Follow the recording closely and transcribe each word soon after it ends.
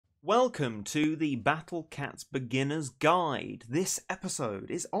Welcome to the Battle Cats Beginner's Guide. This episode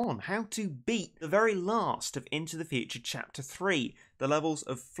is on how to beat the very last of Into the Future Chapter 3, the levels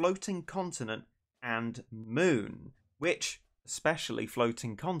of Floating Continent and Moon, which, especially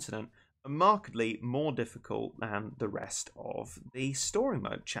Floating Continent, are markedly more difficult than the rest of the story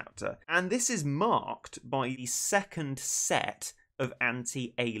mode chapter. And this is marked by the second set of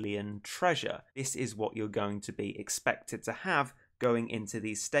anti-alien treasure. This is what you're going to be expected to have going into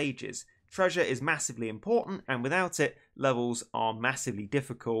these stages. Treasure is massively important, and without it, levels are massively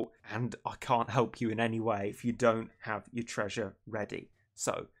difficult, and I can't help you in any way if you don't have your treasure ready.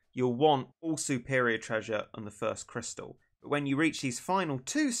 So, you'll want all superior treasure on the first crystal, but when you reach these final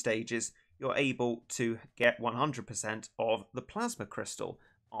two stages, you're able to get 100% of the plasma crystal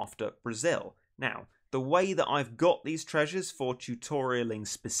after Brazil. Now, the way that I've got these treasures for tutorialing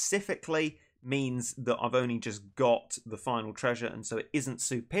specifically means that I've only just got the final treasure, and so it isn't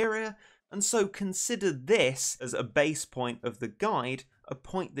superior, and so consider this as a base point of the guide, a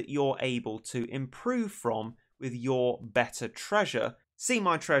point that you're able to improve from with your better treasure. See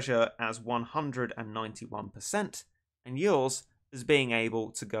my treasure as 191%, and yours as being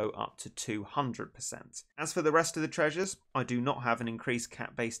able to go up to 200%. As for the rest of the treasures, I do not have an increased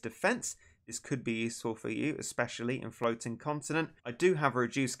cat-based defense. This could be useful for you, especially in Floating Continent. I do have a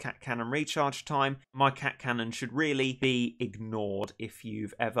reduced cat cannon recharge time. My cat cannon should really be ignored if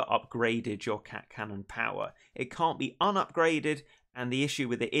you've ever upgraded your cat cannon power. It can't be unupgraded, and the issue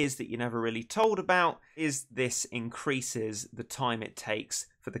with it is that you're never really told about is this increases the time it takes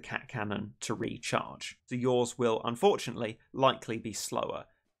for the cat cannon to recharge. So yours will, unfortunately, likely be slower.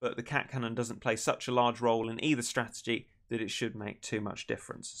 But the cat cannon doesn't play such a large role in either strategy that it should make too much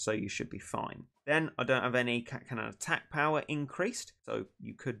difference, so you should be fine. Then I don't have any cat cannon attack power increased, so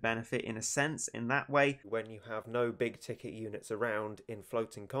you could benefit in a sense in that way when you have no big ticket units around in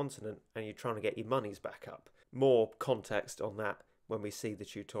Floating Continent and you're trying to get your monies back up. More context on that when we see the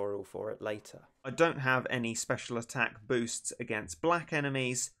tutorial for it later. I don't have any special attack boosts against black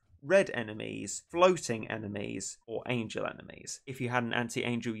enemies, red enemies, floating enemies, or angel enemies. If you had an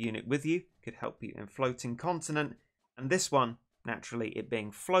anti-angel unit with you, it could help you in Floating Continent. And this one, naturally it being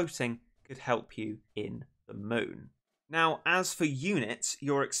floating, could help you in the moon. Now, as for units,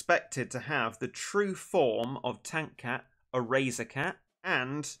 you're expected to have the true form of Tank Cat, a Razor Cat,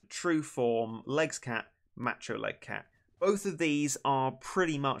 and true form Legs Cat, Macho Leg Cat. Both of these are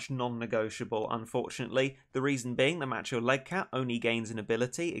pretty much non-negotiable, unfortunately. The reason being the Macho Leg Cat only gains an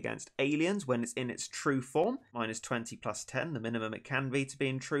ability against aliens when it's in its true form, -20 + 10, the minimum it can be to be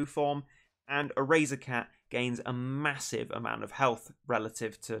in true form. And a Razor Cat gains a massive amount of health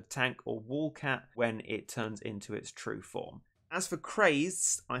relative to Tank or Wall Cat when it turns into its true form. As for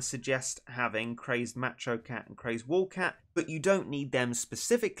Crazed, I suggest having Crazed Macho Cat and Crazed Wall Cat, but you don't need them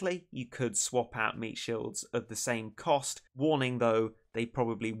specifically. You could swap out meat shields of the same cost. Warning though, they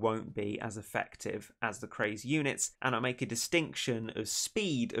probably won't be as effective as the Crazed units, and I make a distinction of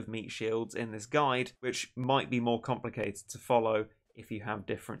speed of meat shields in this guide, which might be more complicated to follow if you have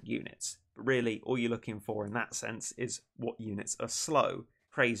different units. But really, all you're looking for in that sense is what units are slow.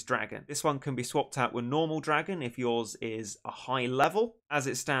 Crazed Dragon. This one can be swapped out with Normal Dragon if yours is a high level. As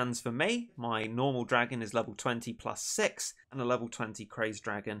it stands for me, my Normal Dragon is level 20 + 6, and a level 20 Crazed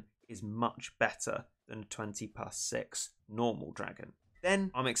Dragon is much better than a 20 + 6 Normal Dragon.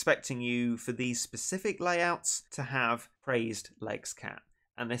 Then I'm expecting you, for these specific layouts, to have Crazed Legs Cat.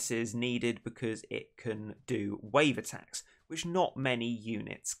 And this is needed because it can do wave attacks, which not many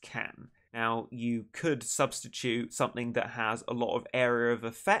units can. Now, you could substitute something that has a lot of area of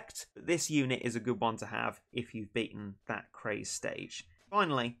effect, but this unit is a good one to have if you've beaten that Crazed stage.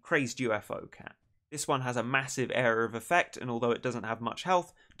 Finally, Crazed UFO Cat. This one has a massive area of effect, and although it doesn't have much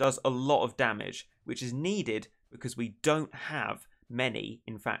health, does a lot of damage, which is needed because we don't have many,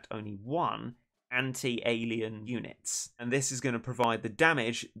 in fact only one, anti-alien units, and this is going to provide the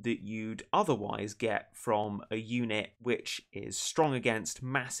damage that you'd otherwise get from a unit which is strong against,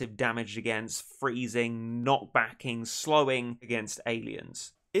 massive damage against, freezing, knockbacking, slowing against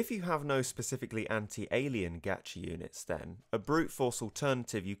aliens. If you have no specifically anti-alien gacha units, then a brute force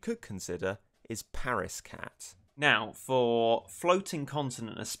alternative you could consider is Paris Cat. Now, for Floating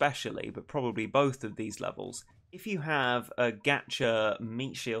Continent especially, but probably both of these levels, if you have a gacha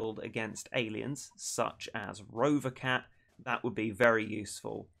meat shield against aliens, such as Rover Cat, that would be very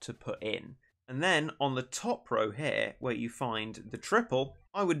useful to put in. And then on the top row here, where you find the triple,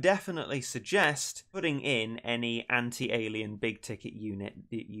 I would definitely suggest putting in any anti-alien big ticket unit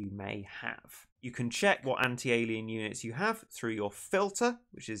that you may have. You can check what anti-alien units you have through your filter,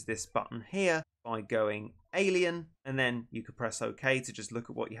 which is this button here, by going alien, and then you could press OK to just look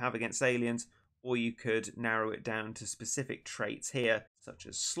at what you have against aliens, or you could narrow it down to specific traits here, such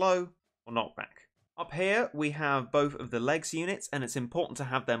as slow or knockback. Up here we have both of the legs units, and it's important to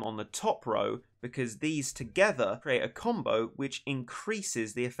have them on the top row because these together create a combo which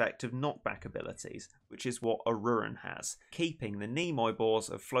increases the effect of knockback abilities, which is what Aruran has, keeping the Nimoy boars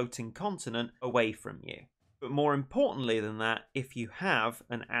of Floating Continent away from you. But more importantly than that, if you have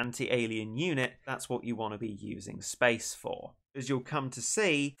an anti-alien unit, that's what you want to be using space for. As you'll come to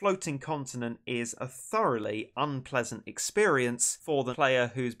see, Floating Continent is a thoroughly unpleasant experience for the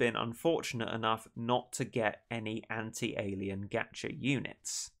player who's been unfortunate enough not to get any anti-alien gacha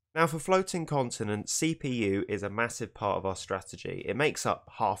units. Now for Floating Continent, CPU is a massive part of our strategy. It makes up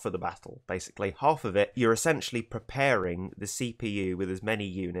half of the battle, basically. Half of it, you're essentially preparing the CPU with as many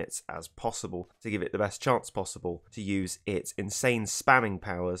units as possible to give it the best chance possible to use its insane spamming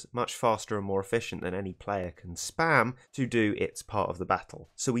powers, much faster and more efficient than any player can spam, to do its part of the battle.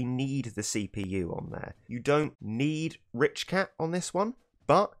 So we need the CPU on there. You don't need Rich Cat on this one,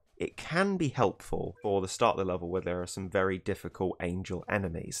 but it can be helpful for the start of the level where there are some very difficult angel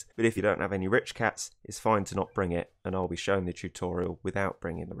enemies. But if you don't have any Rich Cats, it's fine to not bring it, and I'll be showing the tutorial without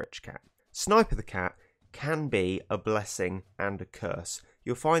bringing the Rich Cat. Sniper the Cat can be a blessing and a curse.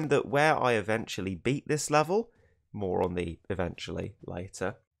 You'll find that where I eventually beat this level, more on the eventually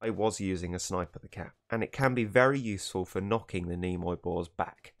later, I was using a Sniper the Cat, and it can be very useful for knocking the Nimoy boars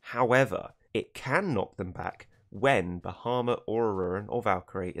back. However, it can knock them back when Bahamut or Aruran or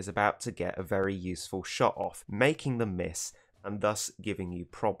Valkyrie is about to get a very useful shot off, making them miss and thus giving you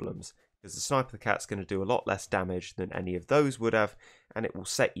problems. Because the Sniper the Cat's going to do a lot less damage than any of those would have, and it will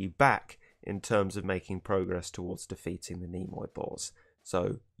set you back in terms of making progress towards defeating the Nimoy boars.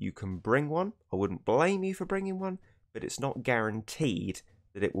 So you can bring one, I wouldn't blame you for bringing one, but it's not guaranteed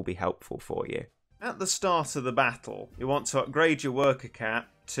that it will be helpful for you. At the start of the battle, you want to upgrade your Worker Cat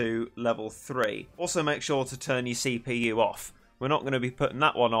to level 3. Also make sure to turn your CPU off. We're not going to be putting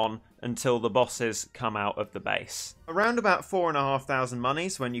that one on until the bosses come out of the base. Around about 4,500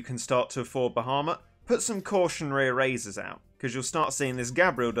 monies when you can start to afford Bahamut, put some cautionary erasers out, because you'll start seeing this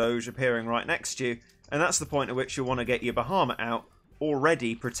Gabriel Doge appearing right next to you, and that's the point at which you'll want to get your Bahamut out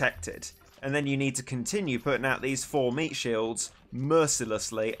already protected. And then you need to continue putting out these 4 meat shields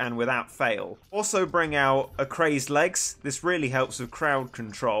mercilessly and without fail. Also bring out a Crazed Legs. This really helps with crowd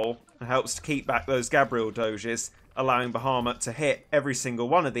control and helps to keep back those Gabriel Doges, allowing Bahamut to hit every single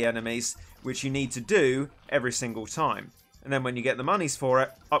one of the enemies, which you need to do every single time. And then when you get the monies for it,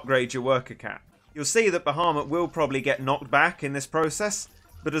 upgrade your Worker Cat. You'll see that Bahamut will probably get knocked back in this process,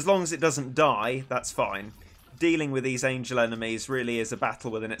 but as long as it doesn't die, that's fine. Dealing with these angel enemies really is a battle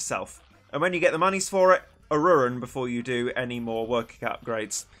within itself. And when you get the monies for it, Aruran before you do any more Worker Cat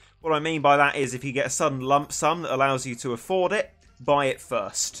upgrades. What I mean by that is if you get a sudden lump sum that allows you to afford it, buy it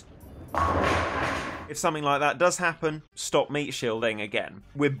first. If something like that does happen, stop meat shielding again.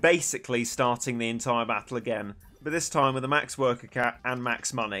 We're basically starting the entire battle again, but this time with a max Worker Cat and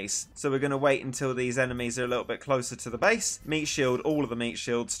max monies. So we're going to wait until these enemies are a little bit closer to the base, meat shield all of the meat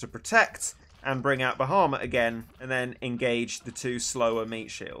shields to protect, and bring out Bahamut again, and then engage the 2 slower meat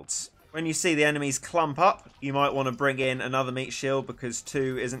shields. When you see the enemies clump up, you might want to bring in another meat shield because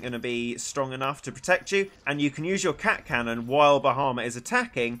 2 isn't going to be strong enough to protect you. And you can use your cat cannon while Bahamut is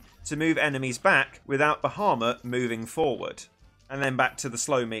attacking to move enemies back without Bahamut moving forward. And then back to the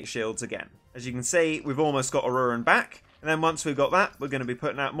slow meat shields again. As you can see, we've almost got Aruran back. And then once we've got that, we're going to be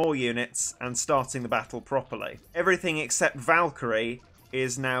putting out more units and starting the battle properly. Everything except Valkyrie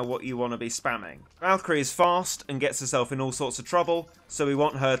is now what you want to be spamming. Valkyrie is fast and gets herself in all sorts of trouble, so we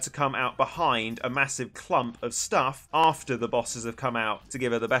want her to come out behind a massive clump of stuff after the bosses have come out to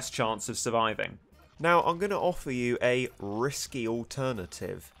give her the best chance of surviving. Now I'm going to offer you a risky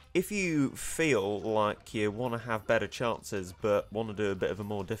alternative. If you feel like you want to have better chances but want to do a bit of a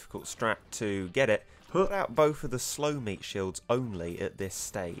more difficult strat to get it, put out both of the slow meat shields only at this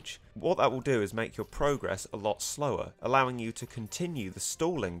stage. What that will do is make your progress a lot slower, allowing you to continue the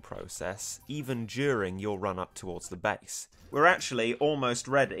stalling process even during your run up towards the base. We're actually almost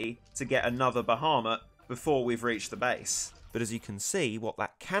ready to get another Bahamut before we've reached the base. But as you can see, what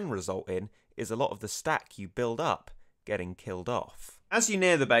that can result in is a lot of the stack you build up getting killed off. As you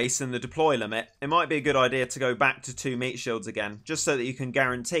near the base and the deploy limit, it might be a good idea to go back to 2 meat shields again, just so that you can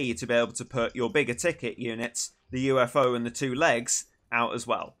guarantee to be able to put your bigger ticket units, the UFO and the 2 legs, out as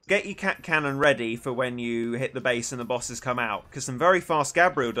well. Get your cat cannon ready for when you hit the base and the bosses come out, because some very fast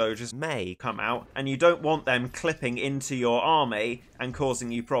Gabriel Doges may come out, and you don't want them clipping into your army and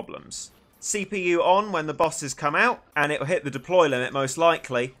causing you problems. CPU on when the bosses come out, and it'll hit the deploy limit most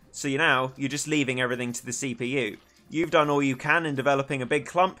likely, so you're just leaving everything to the CPU. You've done all you can in developing a big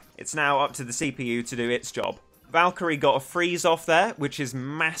clump, it's now up to the CPU to do its job. Valkyrie got a freeze off there, which is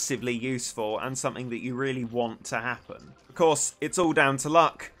massively useful and something that you really want to happen. Of course, it's all down to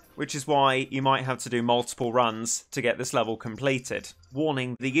luck, which is why you might have to do multiple runs to get this level completed.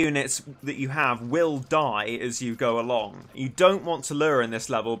 Warning, the units that you have will die as you go along. You don't want to lure in this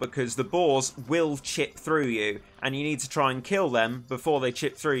level because the boars will chip through you, and you need to try and kill them before they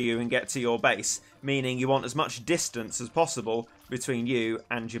chip through you and get to your base, meaning you want as much distance as possible between you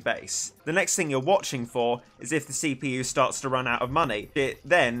and your base. The next thing you're watching for is if the CPU starts to run out of money. It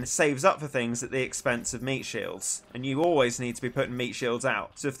then saves up for things at the expense of meat shields, and you always need to be putting meat shields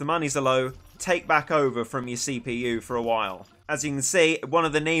out. So if the monies are low, take back over from your CPU for a while. As you can see, one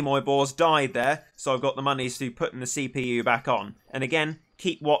of the Nimoy boars died there, so I've got the monies to putting the CPU back on. And again,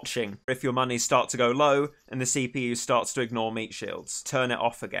 keep watching. If your monies start to go low and the CPU starts to ignore meat shields, turn it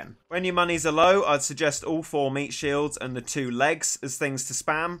off again. When your monies are low, I'd suggest all 4 meat shields and the 2 legs as things to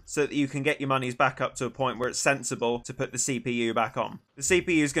spam, so that you can get your monies back up to a point where it's sensible to put the CPU back on. The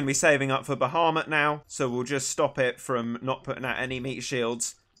CPU is going to be saving up for Bahamut now, so we'll just stop it from not putting out any meat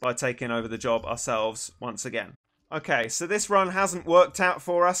shields by taking over the job ourselves once again. Okay, so this run hasn't worked out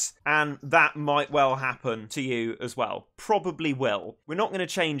for us, and that might well happen to you as well. Probably will. We're not going to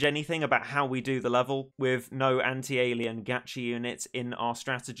change anything about how we do the level with no anti-alien gacha units in our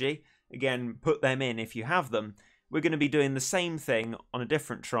strategy. Again, put them in if you have them. We're going to be doing the same thing on a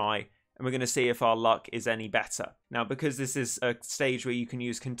different try, and we're going to see if our luck is any better. Now, because this is a stage where you can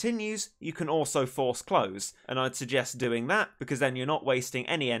use continues, you can also force close, and I'd suggest doing that because then you're not wasting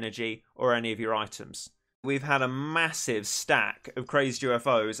any energy or any of your items. We've had a massive stack of crazed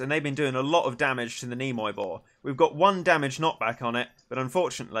UFOs, and they've been doing a lot of damage to the Nimoy boar. We've got 1 damage knockback on it, but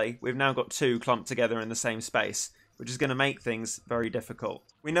unfortunately, we've now got 2 clumped together in the same space, which is going to make things very difficult.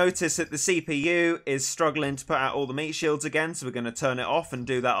 We notice that the CPU is struggling to put out all the meat shields again, so we're going to turn it off and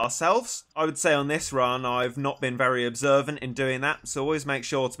do that ourselves. I would say on this run, I've not been very observant in doing that, so always make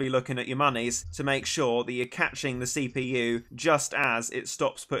sure to be looking at your monies to make sure that you're catching the CPU just as it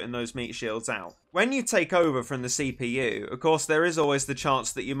stops putting those meat shields out. When you take over from the CPU, of course there is always the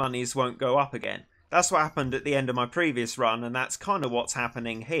chance that your monies won't go up again. That's what happened at the end of my previous run, and that's kind of what's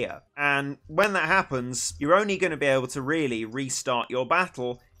happening here. And when that happens, you're only going to be able to really restart your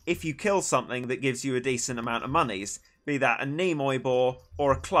battle if you kill something that gives you a decent amount of monies, be that a Nimoy boar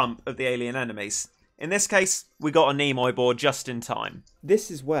or a clump of the alien enemies. In this case, we got a Nimoy boar just in time. This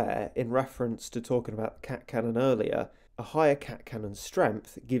is where, in reference to talking about the cat cannon earlier, a higher cat cannon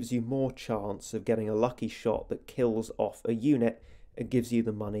strength gives you more chance of getting a lucky shot that kills off a unit and gives you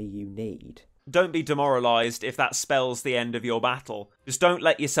the money you need. Don't be demoralised if that spells the end of your battle. Just don't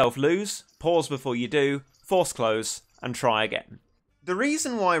let yourself lose, pause before you do, force close, and try again. The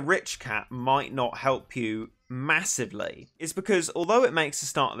reason why Rich Cat might not help you massively is because although it makes the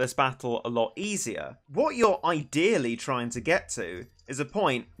start of this battle a lot easier, what you're ideally trying to get to is a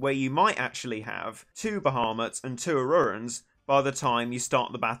point where you might actually have 2 Bahamuts and 2 Arurans by the time you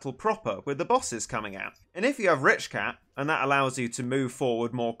start the battle proper with the bosses coming out. And if you have Rich Cat, and that allows you to move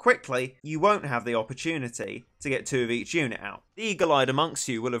forward more quickly, you won't have the opportunity to get 2 of each unit out. The eagle-eyed amongst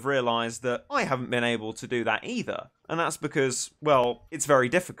you will have realised that I haven't been able to do that either, and that's because, well, it's very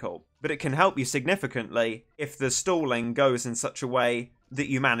difficult, but it can help you significantly if the stalling goes in such a way that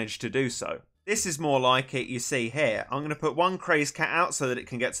you manage to do so. This is more like it you see here. I'm going to put 1 crazed cat out so that it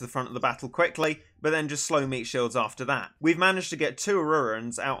can get to the front of the battle quickly, but then just slow meat shields after that. We've managed to get 2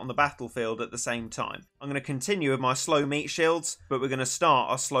 Arurans out on the battlefield at the same time. I'm going to continue with my slow meat shields, but we're going to start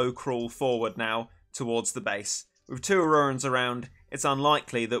our slow crawl forward now towards the base. With 2 Arurans around, it's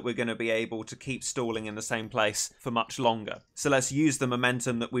unlikely that we're going to be able to keep stalling in the same place for much longer. So let's use the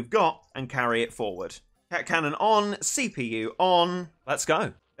momentum that we've got and carry it forward. Cat cannon on, CPU on, let's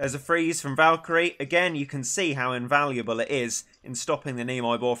go. There's a freeze from Valkyrie. Again, you can see how invaluable it is in stopping the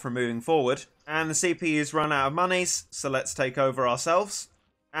Nimoy boar from moving forward. And the CPU's run out of monies, so let's take over ourselves.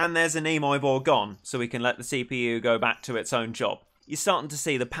 And there's a Nimoy boar gone, so we can let the CPU go back to its own job. You're starting to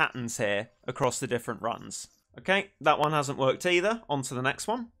see the patterns here across the different runs. Okay, that one hasn't worked either. On to the next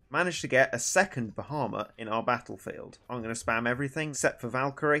one. Managed to get a second Bahamut in our battlefield. I'm going to spam everything except for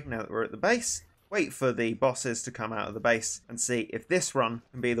Valkyrie now that we're at the base. Wait for the bosses to come out of the base and see if this run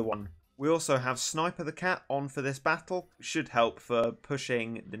can be the one. We also have Sniper the Cat on for this battle, which should help for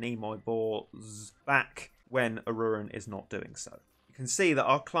pushing the Nimoy boars back when Aruran is not doing so. You can see that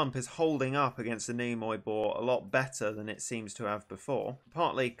our clump is holding up against the Nimoy boar a lot better than it seems to have before,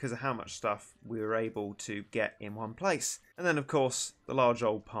 partly because of how much stuff we were able to get in one place. And then, of course, the large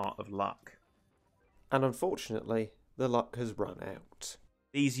old part of luck. And unfortunately, the luck has run out.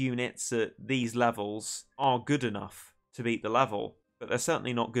 These units at these levels are good enough to beat the level, but they're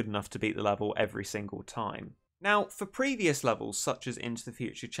certainly not good enough to beat the level every single time. Now, for previous levels, such as Into the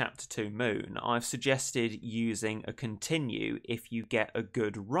Future Chapter 2 Moon, I've suggested using a continue if you get a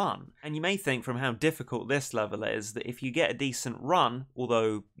good run. And you may think from how difficult this level is that if you get a decent run,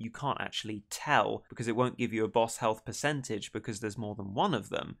 although you can't actually tell because it won't give you a boss health percentage because there's more than one of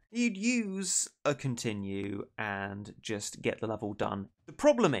them, you'd use a continue and just get the level done. The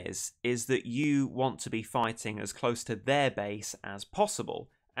problem is that you want to be fighting as close to their base as possible.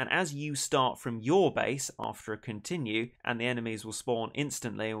 And as you start from your base after a continue, and the enemies will spawn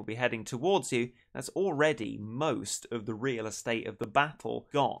instantly and will be heading towards you, that's already most of the real estate of the battle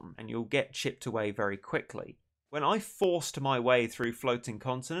gone, and you'll get chipped away very quickly. When I forced my way through Floating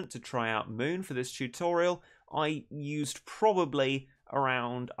Continent to try out Moon for this tutorial, I used probably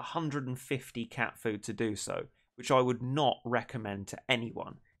around 150 cat food to do so, which I would not recommend to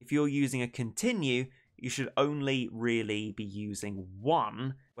anyone. If you're using a continue, you should only really be using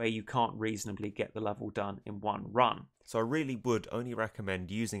one where you can't reasonably get the level done in one run. So I really would only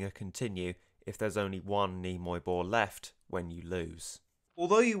recommend using a continue if there's only one Nimoy boar left when you lose.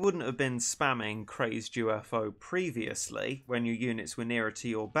 Although you wouldn't have been spamming Crazed UFO previously when your units were nearer to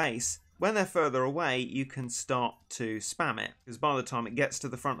your base, when they're further away you can start to spam it, because by the time it gets to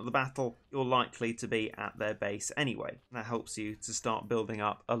the front of the battle you're likely to be at their base anyway. That helps you to start building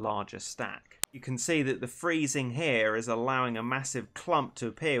up a larger stack. You can see that the freezing here is allowing a massive clump to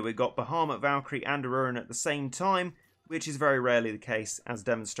appear. We've got Bahamut, Valkyrie and Aruran at the same time, which is very rarely the case as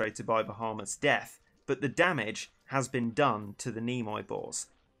demonstrated by Bahamut's death. But the damage has been done to the Nimoy boars.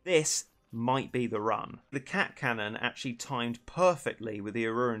 This might be the run. The cat cannon actually timed perfectly with the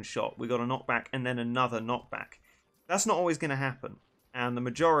Aruran shot. We got a knockback and then another knockback. That's not always going to happen. And the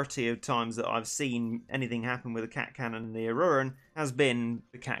majority of times that I've seen anything happen with the cat cannon and the Aruran has been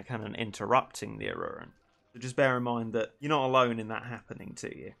the cat cannon interrupting the Aruran. So just bear in mind that you're not alone in that happening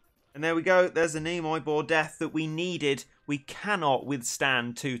to you. And there we go, there's a Nimoy boar death that we needed. We cannot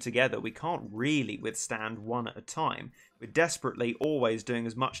withstand two together. We can't really withstand one at a time. We're desperately always doing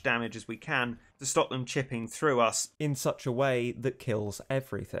as much damage as we can to stop them chipping through us in such a way that kills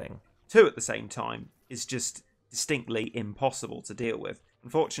everything. Two at the same time is just distinctly impossible to deal with.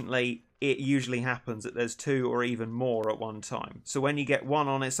 Unfortunately, it usually happens that there's two or even more at one time. So when you get one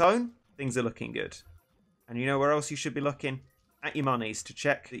on its own, things are looking good. And you know where else you should be looking? At your monies to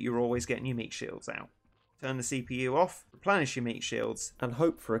check that you're always getting your meat shields out. Turn the CPU off, replenish your meat shields, and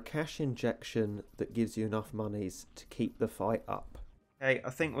hope for a cash injection that gives you enough monies to keep the fight up. Okay, I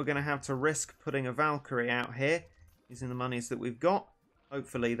think we're going to have to risk putting a Valkyrie out here using the monies that we've got.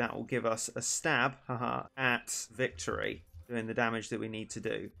 Hopefully that will give us a stab at victory, doing the damage that we need to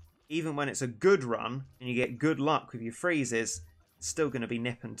do. Even when it's a good run and you get good luck with your freezes, it's still going to be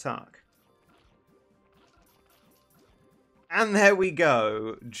nip and tuck. And there we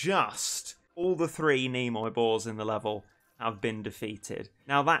go. Just all the three Nimoy boars in the level have been defeated.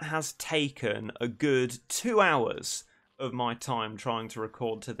 Now that has taken a good 2 hours of my time trying to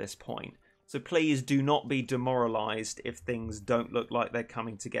record to this point. So please do not be demoralised if things don't look like they're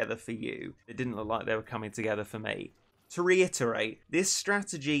coming together for you. It didn't look like they were coming together for me. To reiterate, this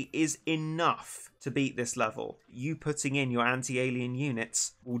strategy is enough to beat this level. You putting in your anti-alien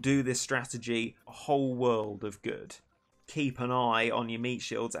units will do this strategy a whole world of good. Keep an eye on your meat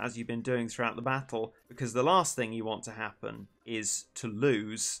shields as you've been doing throughout the battle, because the last thing you want to happen is to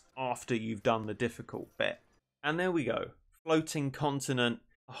lose after you've done the difficult bit. And there we go. Floating Continent,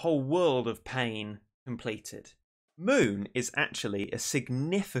 a whole world of pain completed. Moon is actually a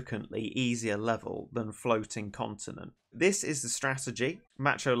significantly easier level than Floating Continent. This is the strategy,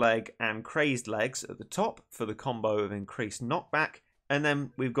 Macho Leg and Crazed Legs at the top for the combo of increased knockback, and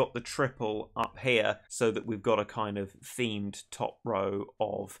then we've got the triple up here so that we've got a kind of themed top row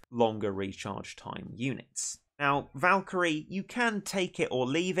of longer recharge time units. Now, Valkyrie, you can take it or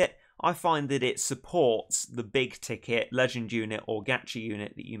leave it. I find that it supports the big ticket legend unit or gacha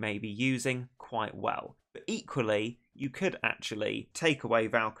unit that you may be using quite well. But equally, you could actually take away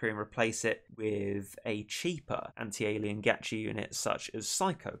Valkyrie and replace it with a cheaper anti-alien gacha unit such as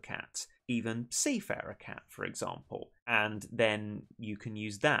Psycho Cat, even Seafarer Cat, for example, and then you can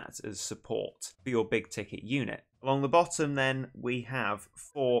use that as support for your big ticket unit. Along the bottom then we have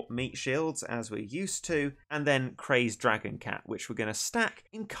 4 meat shields as we're used to, and then Crazed Dragon Cat, which we're going to stack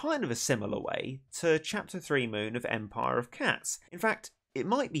in kind of a similar way to Chapter 3 Moon of Empire of Cats. In fact, it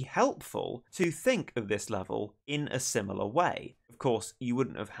might be helpful to think of this level in a similar way. Of course, you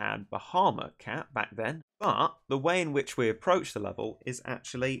wouldn't have had Bahamut Cat back then, but the way in which we approach the level is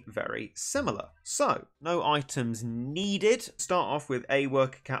actually very similar. So, no items needed. Start off with a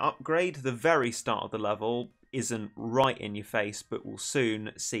Worker Cat upgrade. The very start of the level isn't right in your face, but we'll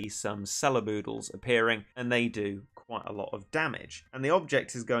soon see some Celaboodles appearing, and they do quite a lot of damage. And the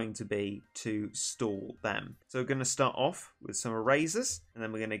object is going to be to stall them. So we're going to start off with some erasers, and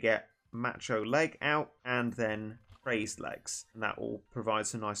then we're going to get Macho Leg out, and then Crazed Legs. And that will provide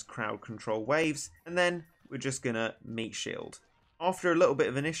some nice crowd control waves. And then we're just going to meat shield. After a little bit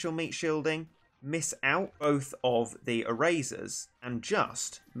of initial meat shielding, miss out both of the erasers and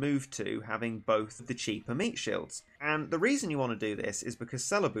just move to having both of the cheaper meat shields. And the reason you want to do this is because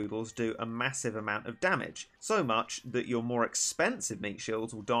Celaboodles do a massive amount of damage, so much that your more expensive meat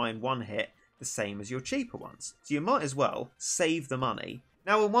shields will die in one hit, the same as your cheaper ones. So you might as well save the money.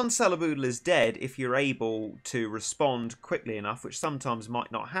 Now, when one Celaboodle is dead, if you're able to respond quickly enough, which sometimes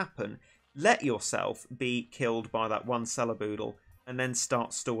might not happen, let yourself be killed by that one Celaboodle and then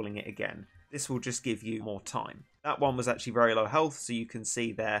start stalling it again. This will just give you more time. That one was actually very low health, so you can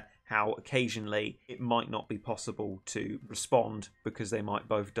see there how occasionally it might not be possible to respond because they might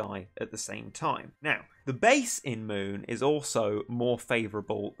both die at the same time. Now, the base in Moon is also more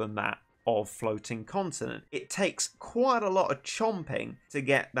favourable than that of Floating Continent. It takes quite a lot of chomping to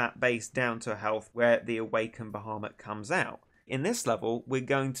get that base down to a health where the Awakened Bahamut comes out. In this level, we're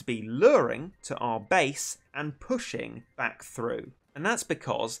going to be luring to our base and pushing back through. And that's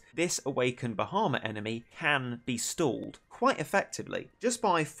because this Awakened Bahamut enemy can be stalled quite effectively just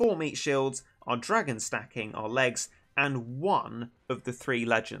by 4 meat shields, our dragon stacking, our legs, and 1 of the 3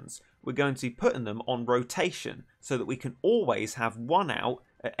 legends. We're going to be putting them on rotation so that we can always have 1 out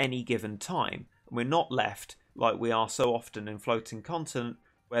at any given time. And we're not left like we are so often in Floating Continent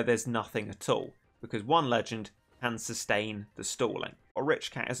where there's nothing at all, because 1 legend can sustain the stalling. A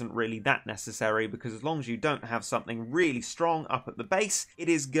Rich Cat isn't really that necessary because as long as you don't have something really strong up at the base, it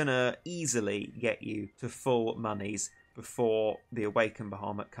is gonna easily get you to full monies before the Awakened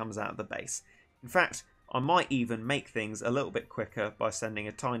Bahamut comes out of the base. In fact, I might even make things a little bit quicker by sending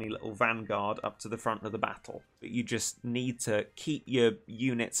a tiny little vanguard up to the front of the battle. But you just need to keep your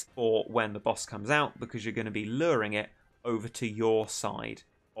units for when the boss comes out because you're going to be luring it over to your side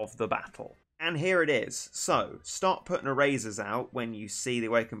of the battle. And here it is. So, start putting erasers out when you see the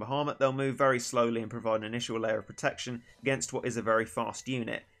Awakened Bahamut. They'll move very slowly and provide an initial layer of protection against what is a very fast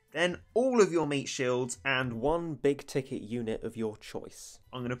unit. Then all of your meat shields and 1 big ticket unit of your choice.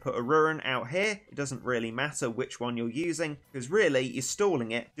 I'm going to put a Ruin out here. It doesn't really matter which one you're using, because really you're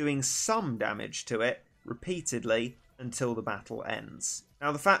stalling it, doing some damage to it repeatedly until the battle ends.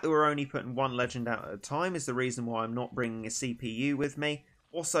 Now the fact that we're only putting 1 legend out at a time is the reason why I'm not bringing a CPU with me.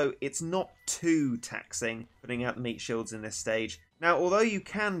 Also, it's not too taxing putting out the meat shields in this stage. Now, although you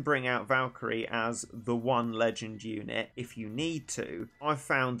can bring out Valkyrie as the 1 legend unit if you need to, I've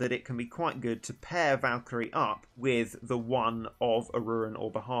found that it can be quite good to pair Valkyrie up with the 1 of Aruran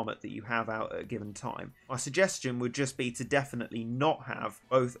or Bahamut that you have out at a given time. My suggestion would just be to definitely not have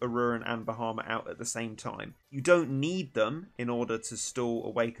both Aruran and Bahamut out at the same time. You don't need them in order to stall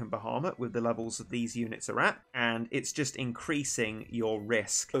Awakened Bahamut with the levels that these units are at, and it's just increasing your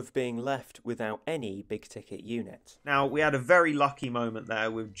risk of being left without any big ticket unit. Now, we had a very lucky moment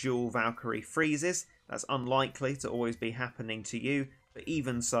there with dual Valkyrie freezes. That's unlikely to always be happening to you, but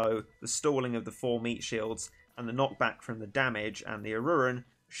even so, the stalling of the 4 meat shields and the knockback from the damage and the Aruran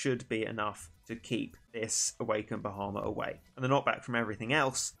should be enough to keep this Awakened Bahamut away. And the knockback from everything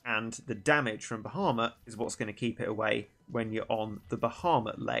else and the damage from Bahamut is what's going to keep it away when you're on the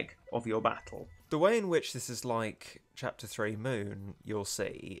Bahamut leg of your battle. The way in which this is like Chapter 3 Moon, you'll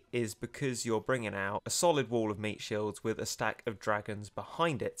see, is because you're bringing out a solid wall of meat shields with a stack of dragons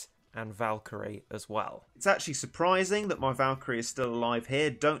behind it, and Valkyrie as well. It's actually surprising that my Valkyrie is still alive here.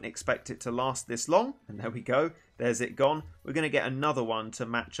 Don't expect it to last this long. And there we go. There's it gone. We're going to get another one to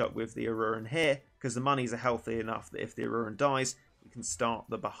match up with the Aruran here, because the monies are healthy enough that if the Aruran dies, we can start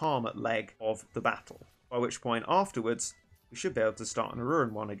the Bahamut leg of the battle. By which point afterwards, we should be able to start an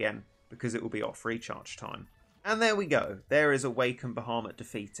Aruran one again, because it will be off recharge time. And there we go. There is Awakened Bahamut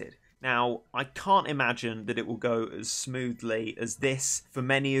defeated. Now, I can't imagine that it will go as smoothly as this for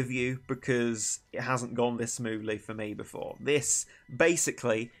many of you, because it hasn't gone this smoothly for me before. This,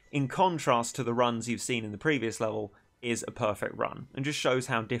 basically, in contrast to the runs you've seen in the previous level, is a perfect run, and just shows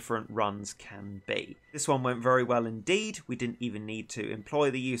how different runs can be. This one went very well indeed. We didn't even need to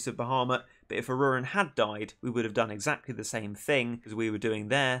employ the use of Bahamut, but if Aruran had died, we would have done exactly the same thing as we were doing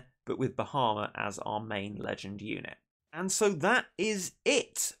there, but with Bahamut as our main legend unit. And so that is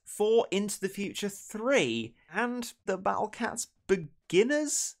it for Into the Future 3 and the Battle Cats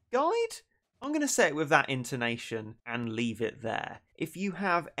Beginner's Guide? I'm going to say it with that intonation and leave it there. If you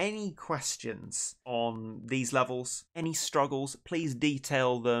have any questions on these levels, any struggles, please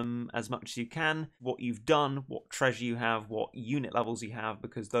detail them as much as you can. What you've done, what treasure you have, what unit levels you have,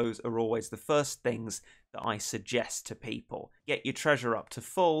 because those are always the first things that I suggest to people. Get your treasure up to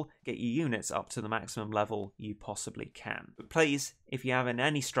full, get your units up to the maximum level you possibly can. But please, if you have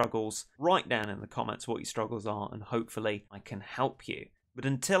any struggles, write down in the comments what your struggles are, and hopefully I can help you. But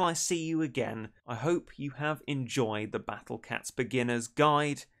until I see you again, I hope you have enjoyed the Battle Cats Beginner's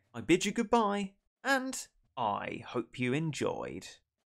Guide. I bid you goodbye, and I hope you enjoyed.